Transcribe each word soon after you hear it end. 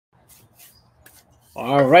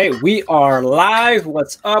All right, we are live.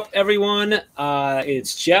 What's up, everyone?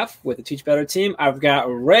 It's Jeff with the Teach Better team. I've got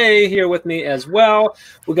Ray here with me as well.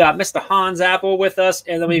 We got Mr. Hans Apple with us,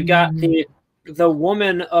 and then we've got the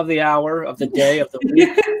woman of the hour, of the day, of the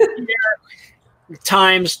week,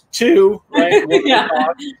 times two, right?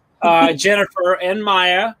 Yeah. Jennifer and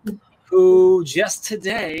Maya, who just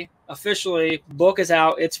today officially book is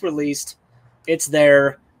out. It's released. It's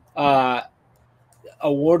there.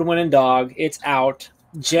 Award-winning dog. It's out.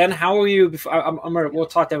 Jen, how are you? We'll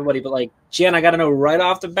talk to everybody, but like Jen, I got to know right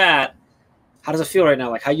off the bat, how does it feel right now?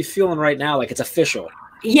 Like, how you feeling right now? Like, it's official.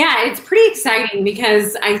 Yeah, it's pretty exciting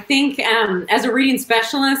because I think as a reading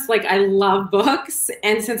specialist, like I love books,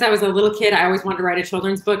 and since I was a little kid, I always wanted to write a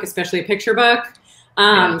children's book, especially a picture book.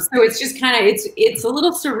 So it's just kind of it's a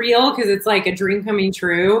little surreal because it's like a dream coming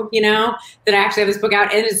true, you know, that I actually have this book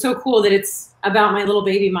out, and it's so cool that it's about my little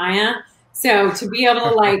baby Maya. So to be able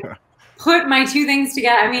to like put my two things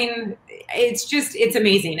together, I mean, it's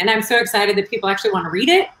amazing. And I'm so excited that people actually want to read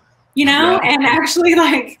it, you know, and actually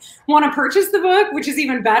like want to purchase the book, which is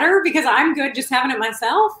even better because I'm good just having it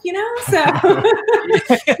myself, you know, so.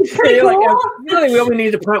 It's pretty cool. Like, really, we only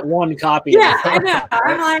need to print one copy. Yeah, I know.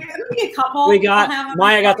 I'm like, let me get a couple.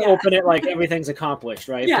 Maya got to open it like everything's accomplished,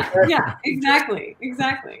 right? Yeah, exactly.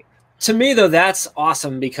 To me, though, that's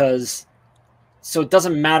awesome because so it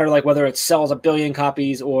doesn't matter like whether it sells 1 billion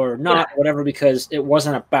copies or not, whatever, because it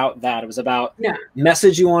wasn't about that. It was about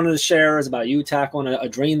message you wanted to share. It was about you tackling a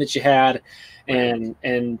dream that you had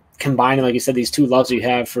and combining, like you said, these two loves you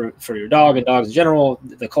have for your dog and dogs in general,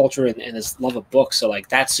 the culture and this love of books. So like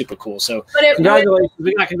that's super cool. So congratulations.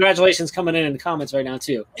 We got congratulations coming in the comments right now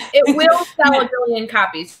too. It will sell 1 billion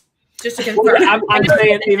copies. Just to confirm. I'm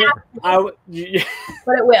saying but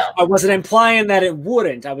it will. I wasn't implying that it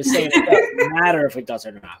wouldn't. I was saying it doesn't matter if it does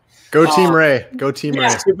or not. Go Team Ray. Go Team Ray.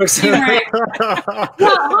 Team Ray. Well, Hans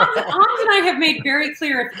and I have made very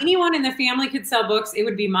clear if anyone in the family could sell books, it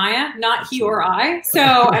would be Maya, not he or I. So,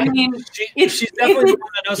 I mean, she's definitely the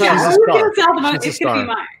one that knows how to who can sell the most, it could be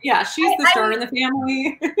Maya. Yeah, she's the star in the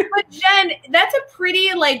family. But Jen, that's a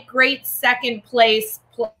pretty like great second place.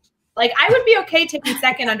 Like I would be okay taking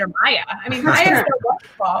second under Maya. I mean, Maya's so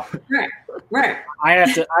wonderful. Right. I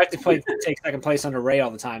have to take second place under Ray all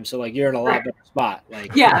the time. So like you're in a lot better spot.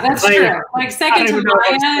 Like that's true. Like second to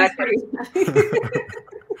Maya is pretty.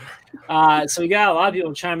 So we got a lot of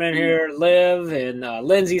people chiming in here. Liv and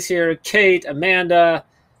Lindsay's here. Kate, Amanda,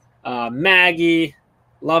 Maggie,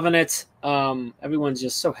 loving it. Everyone's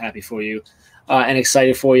just so happy for you and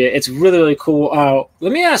excited for you. It's really, really cool.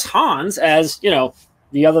 Let me ask Hans, as you know,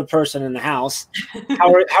 the other person in the house.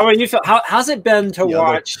 How are you feel? How's it been to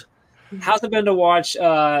watch? How's it been to watch?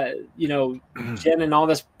 You know, Jen and all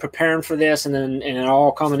this preparing for this, and it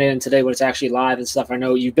all coming in today when it's actually live and stuff. I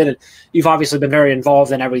know you've obviously been very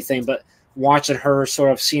involved in everything, but watching her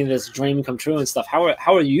sort of seeing this dream come true and stuff. How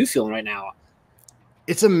are you feeling right now?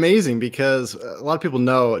 It's amazing because a lot of people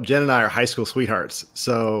know Jen and I are high school sweethearts,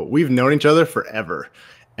 so we've known each other forever.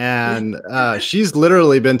 And she's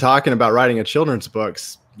literally been talking about writing a children's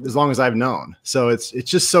books as long as I've known. So it's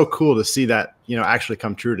just so cool to see that, you know, actually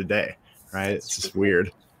come true today, right? It's just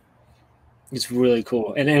weird. It's really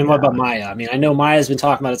cool. And what about Maya? I mean, I know Maya's been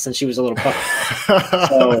talking about it since she was a little puppy.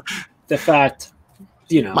 So the fact,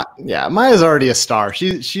 you know. Maya's already a star.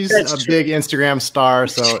 She's a big Instagram star,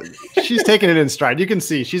 so she's taking it in stride. You can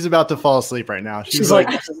see she's about to fall asleep right now. She's like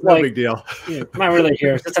no big deal. Am I really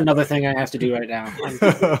here? That's another thing I have to do right now.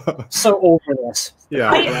 I'm so over this.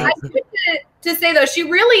 Yeah. I to say though, she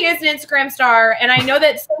really is an Instagram star, and I know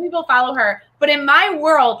that some people follow her, but in my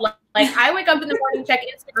world, like I wake up in the morning, check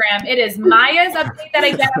Instagram. It is Maya's update that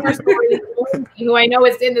I get on her stories, who I know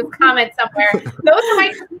is in this comment somewhere. Those are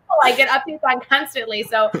my people I get updates on constantly.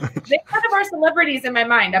 So they kind of are celebrities in my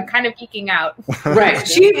mind. I'm kind of geeking out. Right.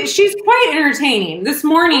 She's quite entertaining. This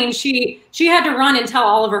morning she had to run and tell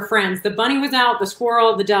all of her friends. The bunny was out, the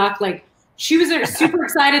squirrel, the duck. Like she was super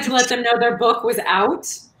excited to let them know their book was out.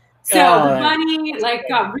 So the bunny like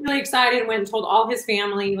got really excited, went and told all his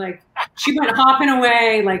family. Like she went hopping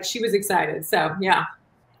away, like she was excited. So yeah,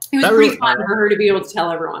 it was pretty fun for her to be able to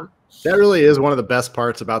tell everyone. That really is one of the best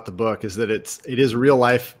parts about the book is that it is real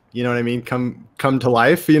life. You know what I mean? Come to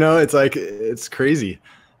life. You know, it's like it's crazy.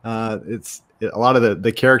 A lot of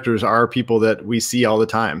the characters are people that we see all the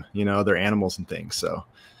time. You know, they're animals and things. So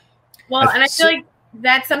well, and I feel like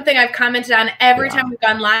that's something I've commented on every time we've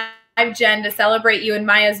gone live, Jen, to celebrate you and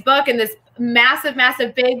Maya's book and this massive,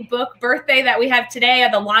 massive big book birthday that we have today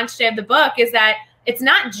on the launch day of the book is that it's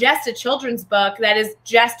not just a children's book that is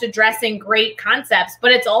just addressing great concepts,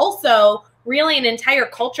 but it's also really an entire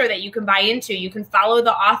culture that you can buy into. You can follow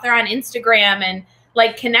the author on Instagram and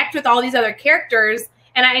like connect with all these other characters.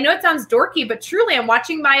 And I know it sounds dorky, but truly I'm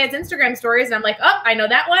watching Maya's Instagram stories and I'm like, oh, I know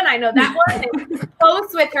that one. I know that one. And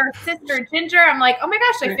posts with her sister Ginger. I'm like, oh my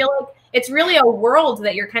gosh, I feel like it's really a world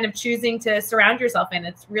that you're kind of choosing to surround yourself in.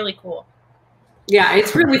 It's really cool. Yeah,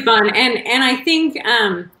 it's really fun. And I think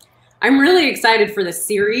I'm really excited for the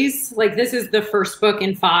series. Like, this is the first book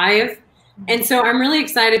in 5. And so I'm really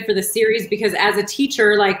excited for the series because as a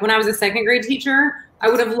teacher, like when I was a 2nd grade teacher, I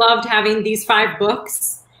would have loved having these 5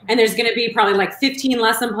 books. And there's going to be probably like 15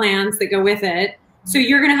 lesson plans that go with it. So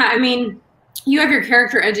you're going to have, I mean, you have your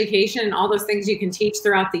character education and all those things you can teach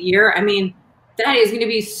throughout the year. I mean, that is going to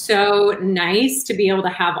be so nice to be able to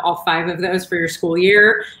have all 5 of those for your school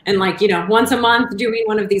year. And like, you know, once a month doing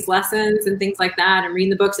one of these lessons and things like that and reading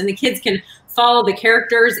the books. And the kids can follow the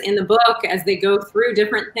characters in the book as they go through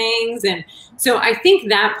different things. And so I think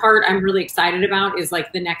that part I'm really excited about is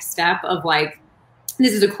like the next step of like,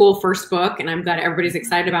 this is a cool first book. And I'm glad everybody's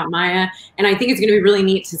excited about Maya. And I think it's going to be really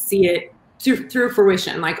neat to see it through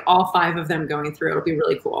fruition, like all 5 of them going through. It'll be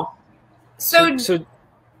really cool. So go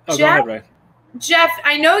Jeff, ahead, Ray. Jeff,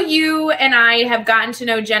 I know you and I have gotten to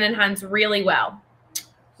know Jen and Hans really well.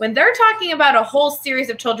 When they're talking about a whole series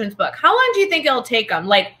of children's book, how long do you think it'll take them?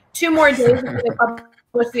 Like 2 more days before they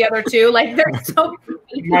publish the other 2? Like they're so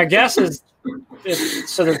My guess is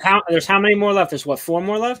so there's how many more left? There's what, 4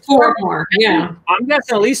 more left? 4 more, yeah. I'm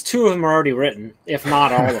guessing at least 2 of them are already written, if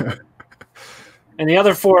not all of them. And the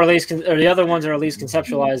other 4 at least, or the other ones are at least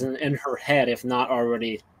conceptualized in her head, if not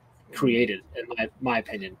already created, in my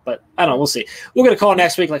opinion. But I don't know, we'll see. We'll get a call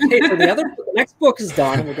next week like, hey, so the next book is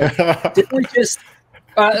done. We'll go, did we just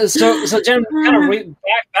so Jen, kind of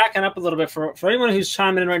backing up a little bit for anyone who's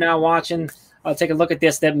chiming in right now watching, take a look at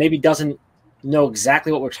this that maybe doesn't know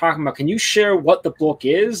exactly what we're talking about. Can you share what the book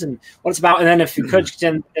is and what it's about? And then if you could,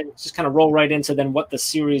 Jen, just kind of roll right into then what the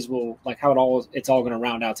series will, like how it's all going to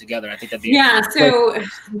round out together. I think that'd be so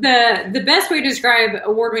the best way to describe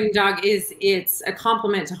Award-Winning Dog is it's a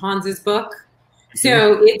compliment to Hans's book.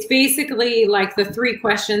 So it's basically like the 3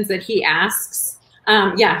 questions that he asks.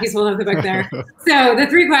 Yeah, he's holding up the book there. So the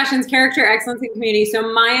 3 questions: character, excellence, and community.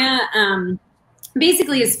 So Maya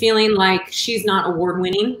basically is feeling like she's not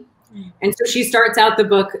award-winning. And so she starts out the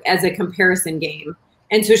book as a comparison game.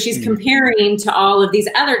 And so she's comparing to all of these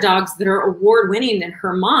other dogs that are award-winning in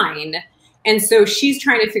her mind. And so she's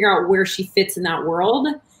trying to figure out where she fits in that world.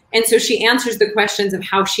 And so she answers the questions of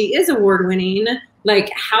how she is award-winning, like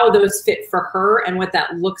how those fit for her and what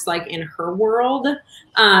that looks like in her world.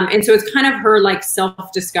 And so it's kind of her like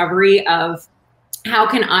self-discovery of how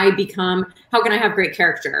can I have great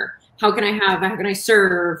character? How can I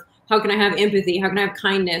serve? How can I have empathy? How can I have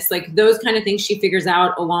kindness? Like those kind of things she figures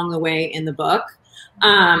out along the way in the book.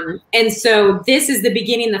 And so this is the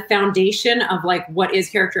beginning, the foundation of like what is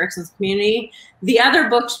character, excellence, community. The other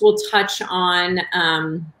books will touch on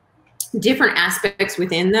different aspects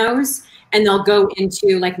within those, and they'll go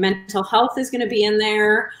into like mental health is going to be in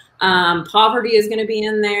there. Poverty is going to be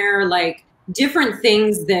in there, like different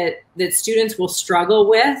things that students will struggle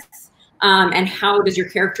with. And how does your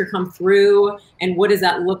character come through and what does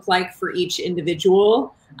that look like for each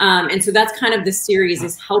individual? And so that's kind of the series,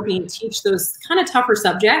 is helping teach those kind of tougher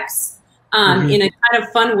subjects in a kind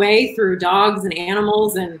of fun way through dogs and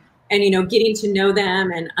animals and you know, getting to know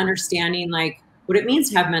them and understanding like what it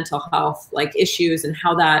means to have mental health like issues and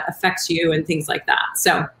how that affects you and things like that.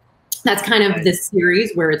 So that's kind of the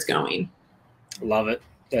series where it's going. Love it.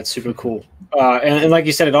 That's super cool. And like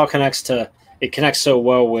you said, it connects so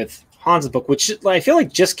well with Hans' book, which I feel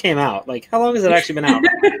like just came out. Like, how long has it actually been out?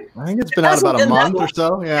 I think it's been out about a month or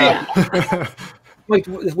so. Yeah. Like,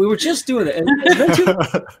 we were just doing it.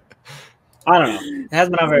 I don't know. It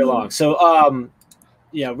hasn't been out very long. So,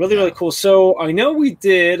 yeah, really, really cool. So I know you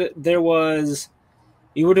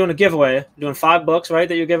were doing a giveaway, doing 5 books, right,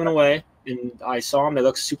 that you're giving away. And I saw them. They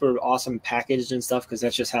look super awesome packaged and stuff because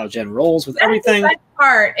that's just how Jen rolls with everything. That's the best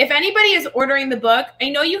part. If anybody is ordering the book, I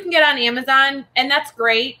know you can get on Amazon, and that's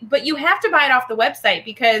great, but you have to buy it off the website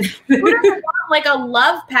because who doesn't want like a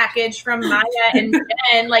love package from Maya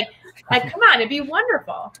and like come on, it'd be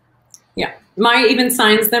wonderful. Yeah, Maya even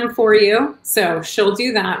signs them for you, so she'll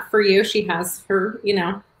do that for you. She has her, you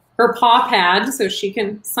know, her paw pad, so she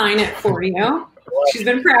can sign it for you. She's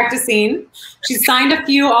been practicing. She's signed a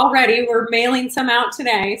few already. We're mailing some out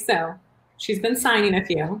today, so she's been signing a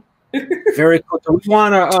few. Very cool. So you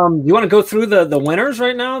want to go through the winners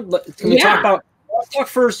right now? Can we talk about? Let's talk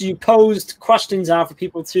first. You posed questions out for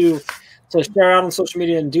people to share out on social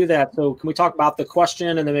media and do that. So can we talk about the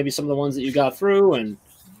question and then maybe some of the ones that you got through? And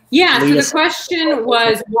yeah. So the question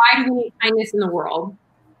was, why do we need kindness in the world?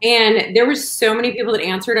 And there were so many people that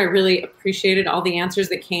answered. I really appreciated all the answers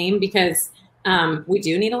that came because we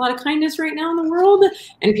do need a lot of kindness right now in the world,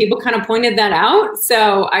 and people kind of pointed that out.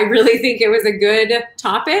 So I really think it was a good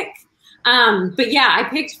topic. But yeah, I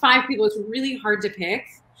picked 5 people. It's really hard to pick.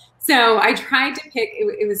 So I tried to pick,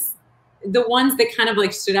 it was the ones that kind of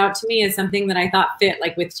like stood out to me as something that I thought fit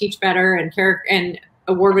like with Teach Better and character and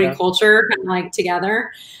award-winning culture kind of like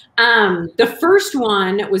together. The first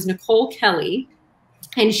one was Nicole Kelly.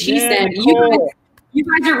 And she said, you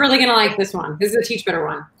guys are really going to like this one. This is a Teach Better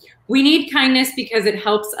one. We need kindness because it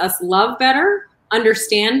helps us love better,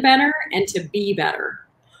 understand better, and to be better.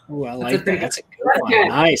 Oh, I like that. That's a good one.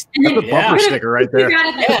 Nice. That's a bumper sticker right there. You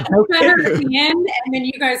got it better at the end, and then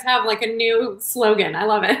you guys have like a new slogan. I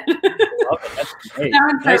love it. Love it. That's great.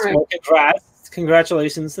 Nice. Well,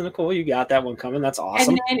 congratulations to Nicole. You got that one coming. That's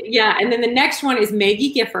awesome. And then the next one is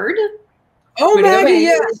Maggie Gifford. Oh, Maggie,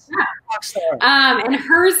 yes. And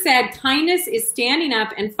hers said, kindness is standing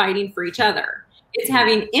up and fighting for each other. It's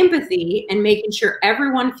having empathy and making sure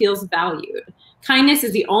everyone feels valued. Kindness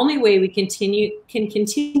is the only way we can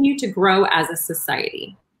continue to grow as a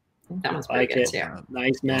society. I think that one's pretty good too.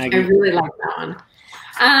 Nice, Maggie. I really like that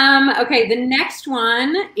one. Okay, the next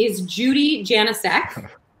one is Judy Janasek.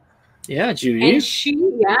 Yeah, Judy. And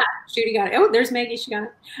Judy got it. Oh, there's Maggie. She got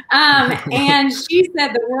it. And she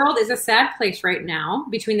said the world is a sad place right now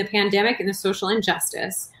between the pandemic and the social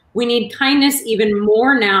injustice. We need kindness even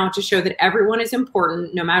more now to show that everyone is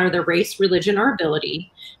important, no matter their race, religion, or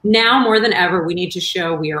ability. Now more than ever, we need to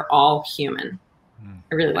show we are all human.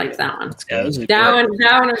 I really liked that one.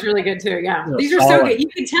 That one was really good too. Yeah, these are so good. You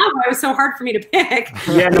can tell why it was so hard for me to pick.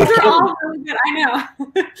 Yeah, these are all really good. I know.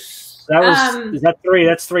 That was is that 3?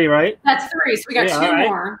 That's 3, right? That's 3. So we got 2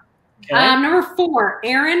 more. Okay. Number 4,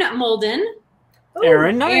 Erin Molden.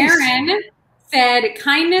 Erin, nice. Erin said,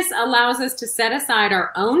 kindness allows us to set aside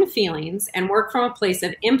our own feelings and work from a place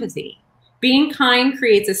of empathy. Being kind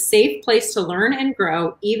creates a safe place to learn and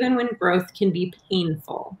grow, even when growth can be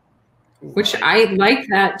painful. Which I like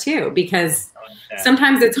that too, because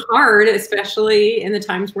sometimes it's hard, especially in the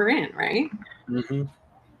times we're in, right? Mm-hmm.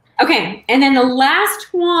 Okay, and then the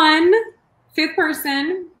last one, 5th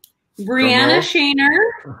person, Brianna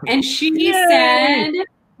Shaner, and she said,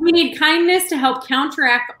 we need kindness to help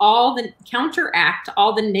counteract all the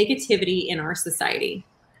negativity in our society.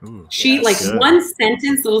 Ooh, she one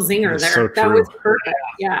sentence little zinger there. So that was perfect.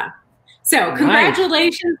 Yeah. So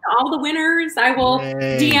congratulations to all the winners. I will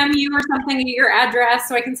DM you or something at your address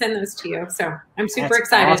so I can send those to you. So I'm super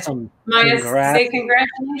excited. Awesome. Maya, say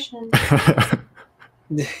congratulations.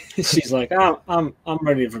 She's like, I'm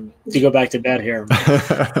ready to go back to bed here.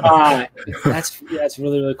 That's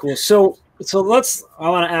really, really cool. So I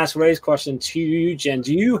want to ask Ray's question to you, Jen.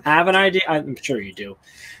 Do you have an idea? I'm sure you do.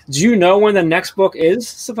 Do you know when the next book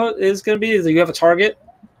is going to be? Do you have a target?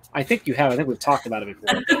 I think you have. I think we've talked about it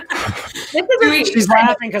before. She's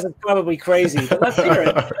laughing because it's probably crazy. But let's hear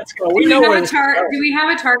it. Let's go. Do we have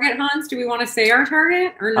a target, Hans? Do we want to say our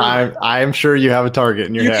target or not? I'm sure you have a target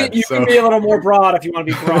in your head. You can be a little more broad if you want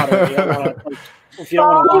to be broader. If you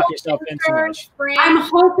don't want to lock yourself in too much. I'm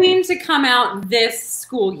hoping to come out this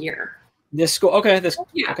school year. This school, okay. This school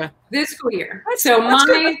year. That's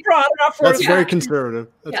very conservative.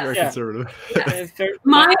 That's very conservative.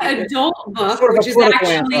 My adult book, which is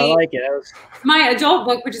actually I like it. My adult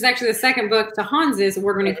book, which is actually the second book to Hans's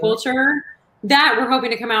Award-Winning Culture, that we're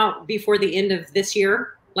hoping to come out before the end of this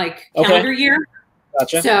year, like calendar year.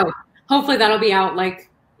 Gotcha. So hopefully that'll be out like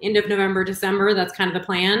end of November, December. That's kind of the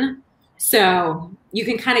plan. So you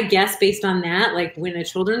can kind of guess based on that, like when a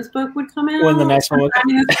children's book would come out. When the next one would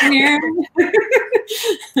come out.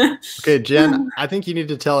 Okay, Jen, I think you need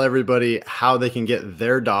to tell everybody how they can get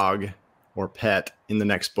their dog or pet in the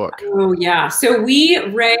next book. Oh, yeah. So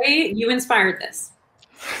Ray, you inspired this.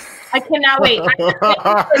 I cannot wait.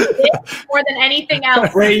 More than anything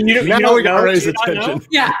else. Ray, you don't know Ray's attention.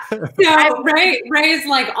 Yeah. So Ray is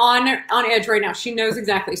like on edge right now. She knows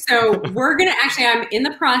exactly. So we're gonna I'm in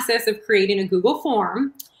the process of creating a Google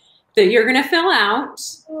form that you're gonna fill out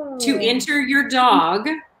to enter your dog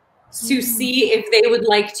to see if they would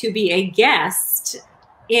like to be a guest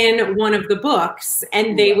in one of the books,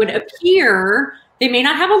 and they would appear. They may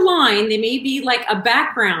not have a line. They may be like a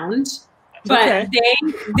background. But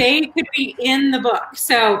they could be in the book.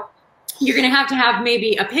 So you're going to have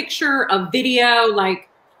maybe a picture, a video, like,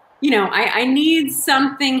 I need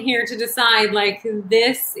something here to decide, like,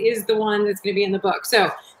 this is the one that's going to be in the book. So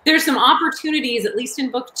there's some opportunities, at least in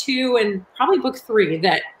book 2 and probably book 3,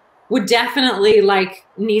 that would definitely, like,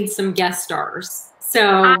 need some guest stars.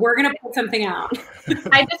 So we're going to put something out.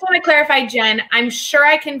 I just want to clarify, Jen, I'm sure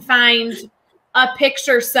I can find a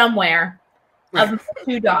picture somewhere of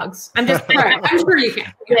 2 dogs. I'm just I'm sure you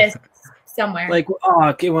can. this somewhere. Like,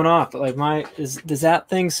 oh, it went off. But like, does that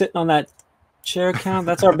thing sitting on that chair count?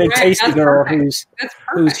 That's our big tasty that's girl perfect.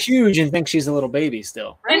 who's huge and thinks she's a little baby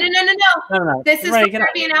still. No. No. This is Right, for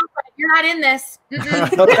Harvey and Alfred. You're not in this.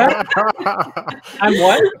 I'm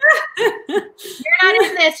what? You're not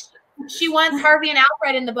in this. She wants Harvey and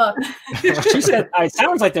Alfred in the book. She said, it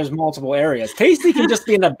sounds like there's multiple areas. Tasty can just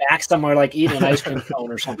be in the back somewhere, like eating an ice cream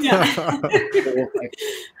cone or something. I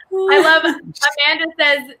love Amanda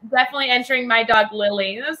says definitely entering my dog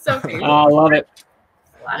Lily. That's so cute. I love it.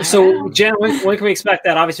 So, Jen, when can we expect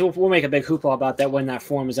that? Obviously, we'll make a big hoopla about that when that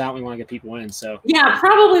form is out. We want to get people in. So yeah,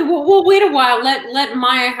 probably we'll wait a while. Let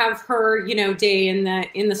Maya have her day in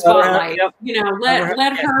the spotlight. Yep.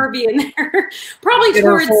 Let her be in there. Probably get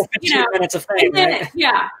towards 15 minutes of fame. Right?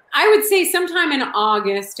 Yeah, I would say sometime in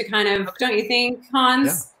August to kind of don't you think,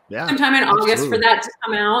 Hans? Yeah. Sometime in August for that to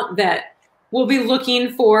come out. That we'll be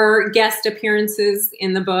looking for guest appearances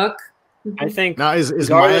in the book. I think now is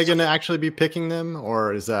Maya going to actually be picking them,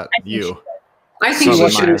 or is that you? I think she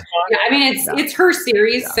should. Yeah, I mean it's her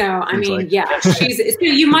series, so I mean, she's. So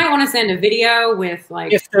you might want to send a video with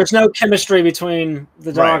like if there's no chemistry between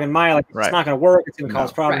the dog and Maya, like it's not going to work. It's going to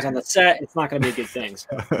cause problems on the set. It's not going to be a good thing. So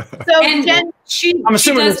and Jen, I'm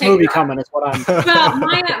assuming this movie coming is what I'm. Well,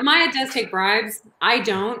 Maya does take bribes. I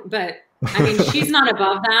don't, but I mean she's not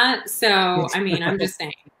above that. So I mean, I'm just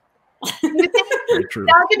saying.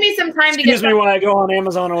 That'll give me some time to get. Excuse me when I go on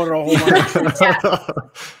Amazon order a whole bunch.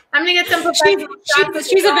 I'm gonna get some professional.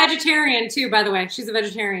 She's a vegetarian too, by the way. She's a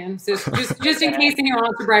vegetarian. So just in case anyone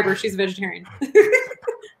wants to bribe her, she's a vegetarian.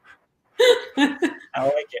 I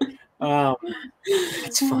like it.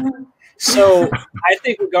 It's fun. So I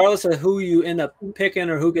think regardless of who you end up picking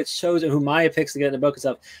or who gets chosen, who Maya picks to get in the book and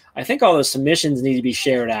stuff, I think all those submissions need to be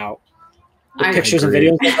shared out. The pictures and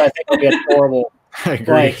videos. I think will be adorable. I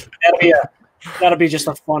agree. Like that'll be just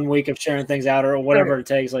a fun week of sharing things out or whatever it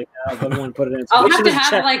takes. Like everyone put it in. I'll have to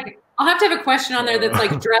have a question on there that's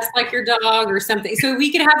like dressed like your dog or something, so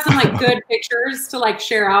we could have some like good pictures to like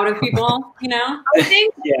share out of people. I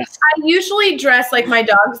think I usually dress like my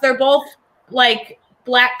dogs. They're both like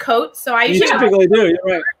black coats, so I typically do. You're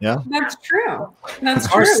right. Yeah, that's true. That's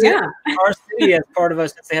true. Our city, as part of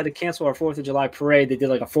us, since they had to cancel our 4th of July parade, they did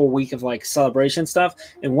like a full week of like celebration stuff,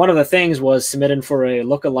 and one of the things was submitting for a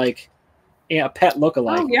lookalike, a pet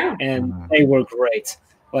lookalike. Oh yeah, and they were great.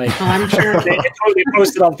 Like I'm sure they totally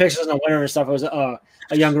posted all the pictures in the winter and stuff. It was a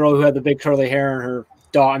young girl who had the big curly hair and her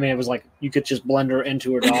dog. I mean, it was like you could just blend her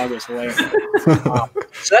into her dog. It was hilarious.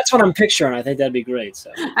 So that's what I'm picturing. I think that'd be great.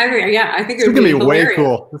 So I agree. Yeah, I think it's gonna be way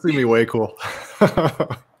cool. This is gonna be way cool.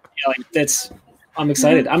 I'm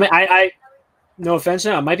excited. I mean, I no offense,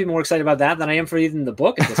 I might be more excited about that than I am for even the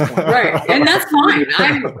book at this point. Right, and that's fine.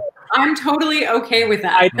 I'm totally okay with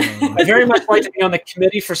that. I very much like to be on the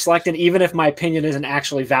committee for selecting, even if my opinion isn't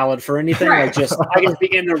actually valid for anything. Right. I can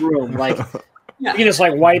be in the room, like. Yeah. You can just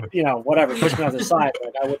like wipe, whatever, push me on the side.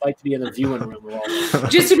 Like I would like to be in the viewing room with all this.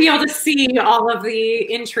 Just to be able to see all of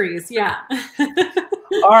the entries. Yeah.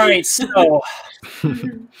 All right. So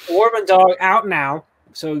Orphan Dog out now.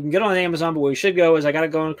 So you can get on Amazon, but where you should go is I got to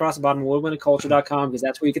go across the bottom of woodwindculture.com because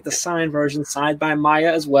that's where you get the signed version, signed by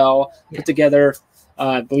Maya as well. Put together,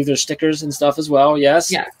 I believe there's stickers and stuff as well.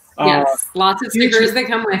 Yes. Yes. Yes. Lots of stickers that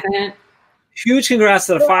come with it. Huge congrats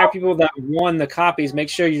to the 5 people that won the copies. Make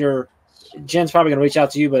sure Jen's probably going to reach out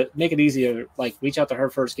to you, but make it easier. Like, reach out to her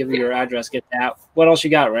first, give her your address, get that. What else you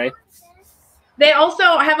got, Ray? They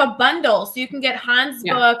also have a bundle, so you can get Hans'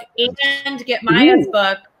 book and get Maya's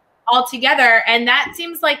book all together, and that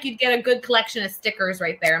seems like you'd get a good collection of stickers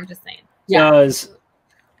right there. I'm just saying. Does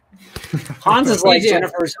Hans is like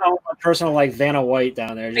Jennifer's own personal like Vanna White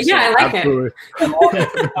down there. Just I like it.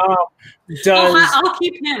 I'll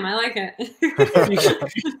keep him. I like it.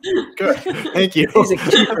 Good. Thank you. He's a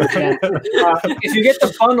keeper, if you get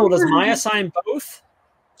the bundle, does Maya sign both?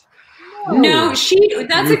 No,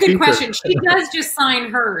 that's a good question. She does just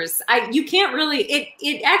sign hers. You can't really,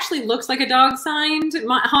 it actually looks like a dog signed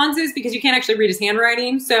Hans's because you can't actually read his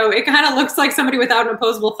handwriting. So it kind of looks like somebody without an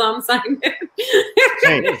opposable thumb signed it.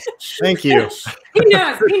 Thank you. He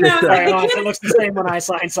knows. Sorry, it looks the same when I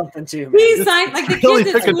sign something too. He signed like the really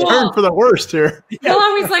kids at took a turn school. for the worst here. They'll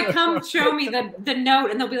always like come show me the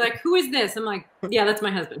note and they'll be like, "Who is this?" I'm like, "Yeah, that's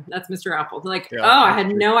my husband. That's Mr. Apple." They're like, "Oh, I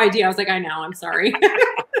had no idea." I was like, "I know. I'm sorry."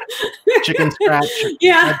 Chicken scratch.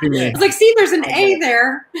 Yeah. It's like, see, there's an A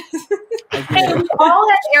there. Hey, we all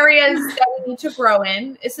have areas that we need to grow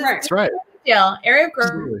in. That's right. Area of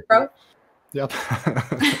growth. Yep.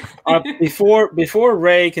 Before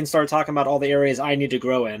Ray can start talking about all the areas I need to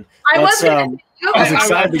grow in, I was going to You I was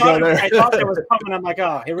excited to go there. I thought there was coming. I'm like,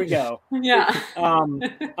 oh, here we go. Yeah.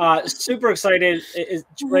 Super excited.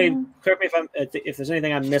 Ray, correct me if there's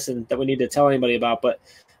anything I'm missing that we need to tell anybody about, but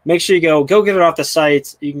make sure you go get it off the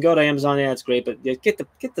site. You can go to Amazon. Yeah, it's great, but get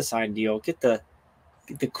the signed deal. Get the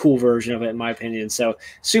cool version of it, in my opinion. So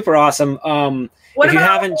super awesome. What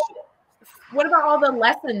about all the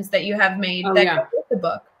lessons that you have made go with the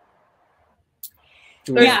book?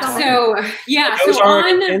 Yeah. So those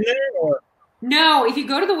aren't in there, or? No, if you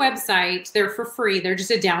go to the website, they're for free. They're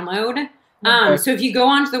just a download. Okay. So if you go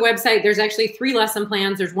onto the website, there's actually 3 lesson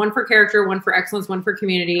plans. There's one for character, one for excellence, one for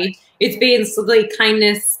community. It's basically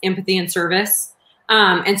kindness, empathy, and service.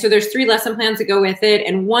 And so there's 3 lesson plans that go with it.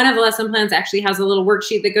 And one of the lesson plans actually has a little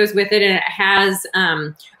worksheet that goes with it. And it has,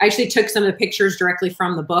 I actually took some of the pictures directly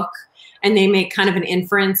from the book, and they make kind of an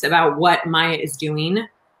inference about what Maya is doing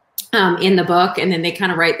in the book. And then they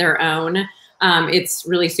kind of write their own. It's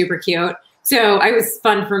really super cute. So it was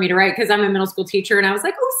fun for me to write because I'm a middle school teacher, and I was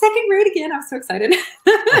like, oh, 2nd grade again. I was so excited.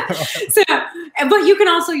 But you can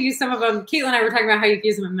also use some of them. Caitlin and I were talking about how you can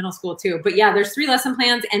use them in middle school too. But yeah, there's 3 lesson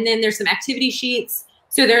plans, and then there's some activity sheets.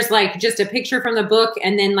 So there's like just a picture from the book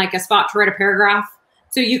and then like a spot to write a paragraph.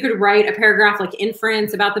 So you could write a paragraph like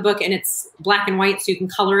inference about the book, and it's black and white, so you can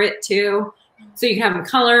color it too. So you can have them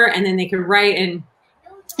color, and then they could write, and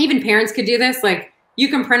even parents could do this. Like, you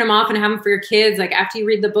can print them off and have them for your kids. Like after you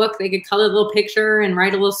read the book, they could color a little picture and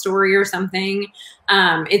write a little story or something.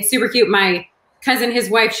 It's super cute. My cousin, his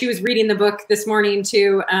wife, she was reading the book this morning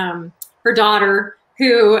to her daughter,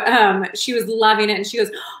 who she was loving it. And she goes,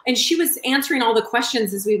 and she was answering all the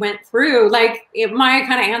questions as we went through. Like Maya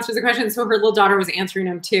kind of answers the questions, so her little daughter was answering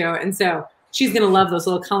them too. And so she's going to love those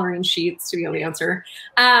little coloring sheets to be able to answer.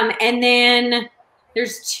 And then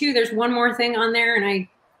there's one more thing on there, and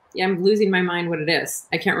I'm losing my mind what it is.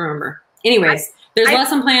 I can't remember. Anyways, there's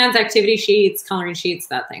lesson plans, activity sheets, coloring sheets,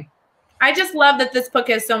 that thing. I just love that this book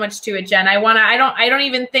has so much to it, Jen. I don't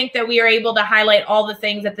even think that we are able to highlight all the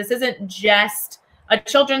things, that this isn't just a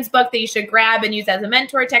children's book that you should grab and use as a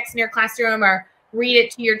mentor text in your classroom or read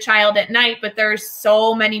it to your child at night, but there's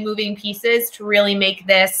so many moving pieces to really make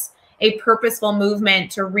this a purposeful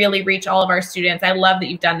movement to really reach all of our students. I love that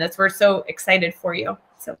you've done this. We're so excited for you.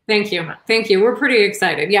 So thank you. We're pretty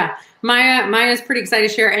excited. Yeah. Maya's pretty excited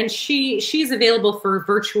to share, and she's available for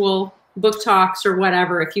virtual book talks or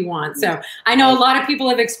whatever if you want. So I know a lot of people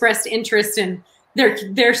have expressed interest in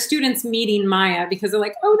their students meeting Maya because they're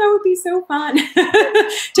like, oh, that would be so fun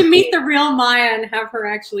to meet the real Maya and have her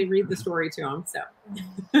actually read the story to them.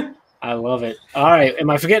 So I love it. All right.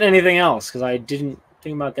 Am I forgetting anything else? Because I didn't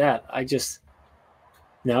think about that.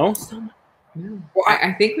 No. Well,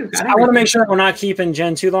 I think we've got. I want to make sure we're not keeping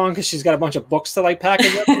Jen too long because she's got a bunch of books to like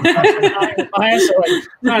package up. So like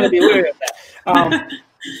trying to be weird at that.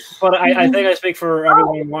 But I think I speak for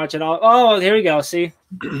everyone watching. Oh, here we go. See,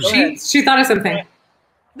 she thought of something.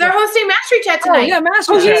 They're hosting Mastery Chat tonight. Oh, yeah,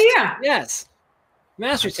 Mastery Chat. Yeah. Yes,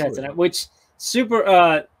 Mastery Chat tonight. Which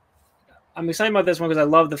super. I'm excited about this one because I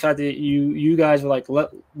love the fact that you guys were like,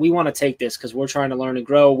 we want to take this because we're trying to learn and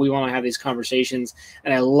grow. We want to have these conversations.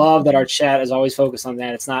 And I love that our chat is always focused on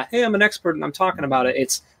that. It's not, hey, I'm an expert and I'm talking about it.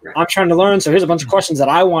 It's, I'm trying to learn. So here's a bunch of questions that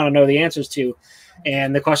I want to know the answers to.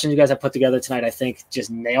 And the questions you guys have put together tonight, I think, just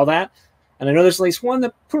nail that. And I know there's at least one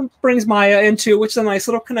that brings Maya into, which is a nice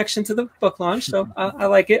little connection to the book launch. So I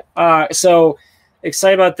like it. So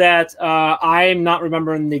excited about that. I'm not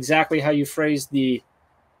remembering exactly how you phrased the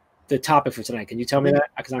topic for tonight. Can you tell me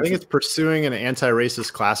that? I think it's pursuing an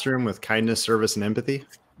anti-racist classroom with kindness, service, and empathy.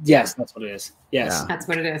 Yes, that's what it is. Yes, yeah. That's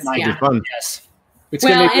what it is. Yeah, fun. Yes. It's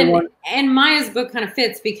and Maya's book kind of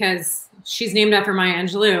fits because she's named after Maya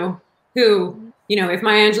Angelou, who, if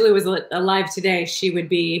Maya Angelou was alive today, she would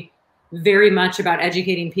be very much about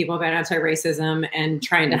educating people about anti-racism and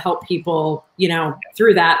trying to help people,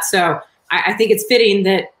 through that. So I think it's fitting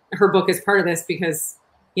that her book is part of this because,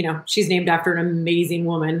 she's named after an amazing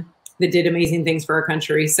woman that did amazing things for our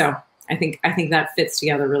country. So I think that fits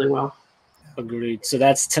together really well. Agreed. So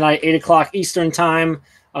that's tonight, 8:00 Eastern time.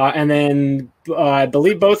 And then I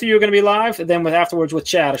believe both of you are going to be live. And then afterwards with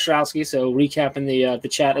Chad Ostrowski. So recapping the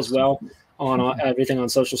chat as well on everything on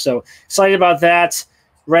social. So excited about that.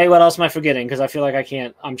 Ray, what else am I forgetting? Because I feel like I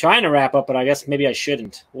can't. I'm trying to wrap up, but I guess maybe I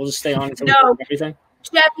shouldn't. We'll just stay on until we cover everything.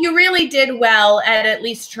 Jeff, you really did well at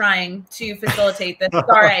least trying to facilitate this.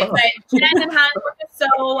 Sorry. But Jen and Han, we're just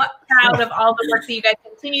so proud of all the work that you guys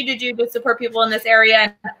continue to do to support people in this area.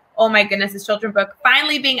 And oh my goodness, this children's book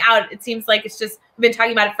finally being out. It seems like we've been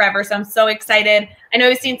talking about it forever. So I'm so excited. I know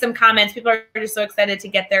I've seen some comments. People are just so excited to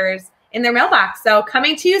get theirs in their mailbox. So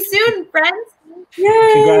coming to you soon, friends.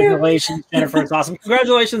 Yay! Congratulations, Jennifer. It's awesome.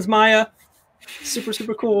 Congratulations, Maya. Super,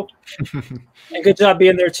 super cool. And good job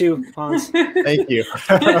being there too, Hans. Thank you.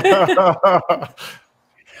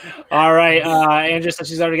 All right, Andrea said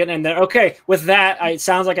she's already getting in there. Okay, with that, it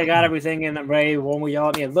sounds like I got everything in. Ray won't yell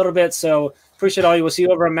at me a little bit, so appreciate all you. We'll see you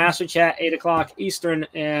over on Master Chat, 8 o'clock Eastern,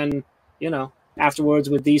 and afterwards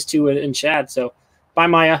with these two in chat. So, bye,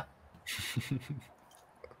 Maya.